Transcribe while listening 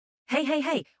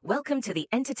Hey, welcome to the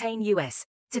TheEntertainUS.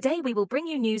 Today we will bring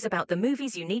you news about the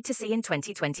movies you need to see in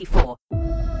 2024.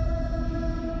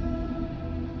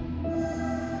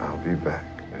 I'll be back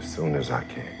as soon as I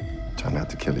can. Try not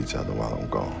to kill each other while I'm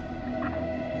gone.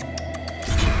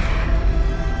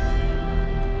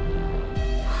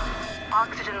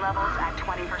 Oxygen levels at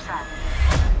 20%.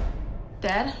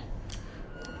 Dad?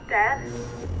 Dad?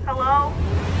 Hello?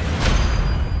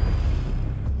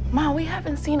 Ma, we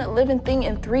haven't seen a living thing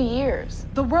in 3 years.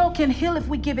 The world can heal if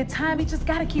we give it time. We just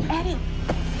gotta keep at it.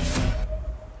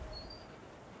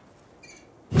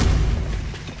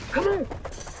 Come on!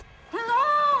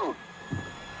 Hello!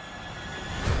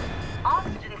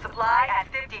 Oxygen supply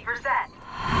at 50%.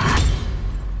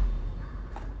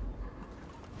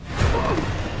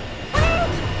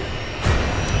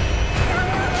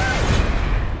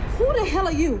 Who the hell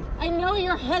are you? I know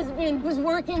your husband was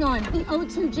working on the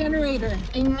O2 generator.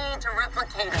 I need to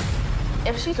replicate it.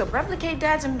 If she could replicate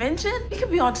Dad's invention, we could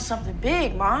be onto something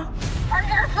big, Ma. Our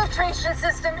air filtration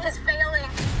system is failing.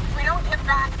 If we don't get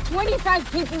back,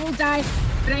 25 people will die,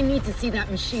 but I need to see that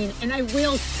machine, and I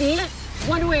will see it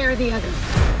one way or the other.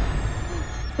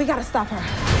 We gotta stop her.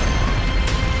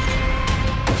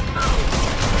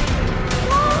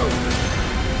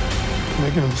 You're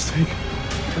making a mistake.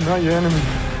 You're not your enemy.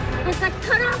 If I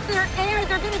cut off their air,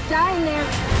 they're gonna die in there.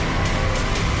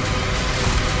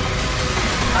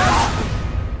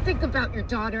 Think about your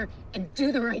daughter and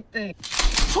do the right thing.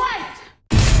 Try it!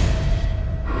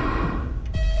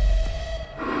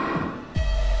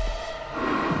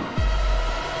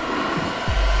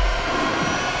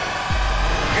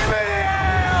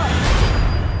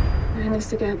 We're in this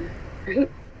together,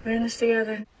 right? We're in this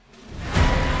together.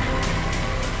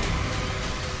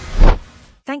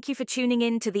 Thank you for tuning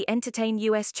in to the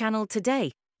TheEntertainUS channel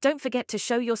today. Don't forget to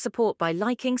show your support by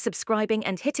liking, subscribing,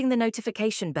 and hitting the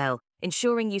notification bell,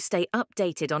 ensuring you stay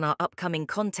updated on our upcoming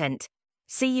content.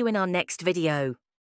 See you in our next video.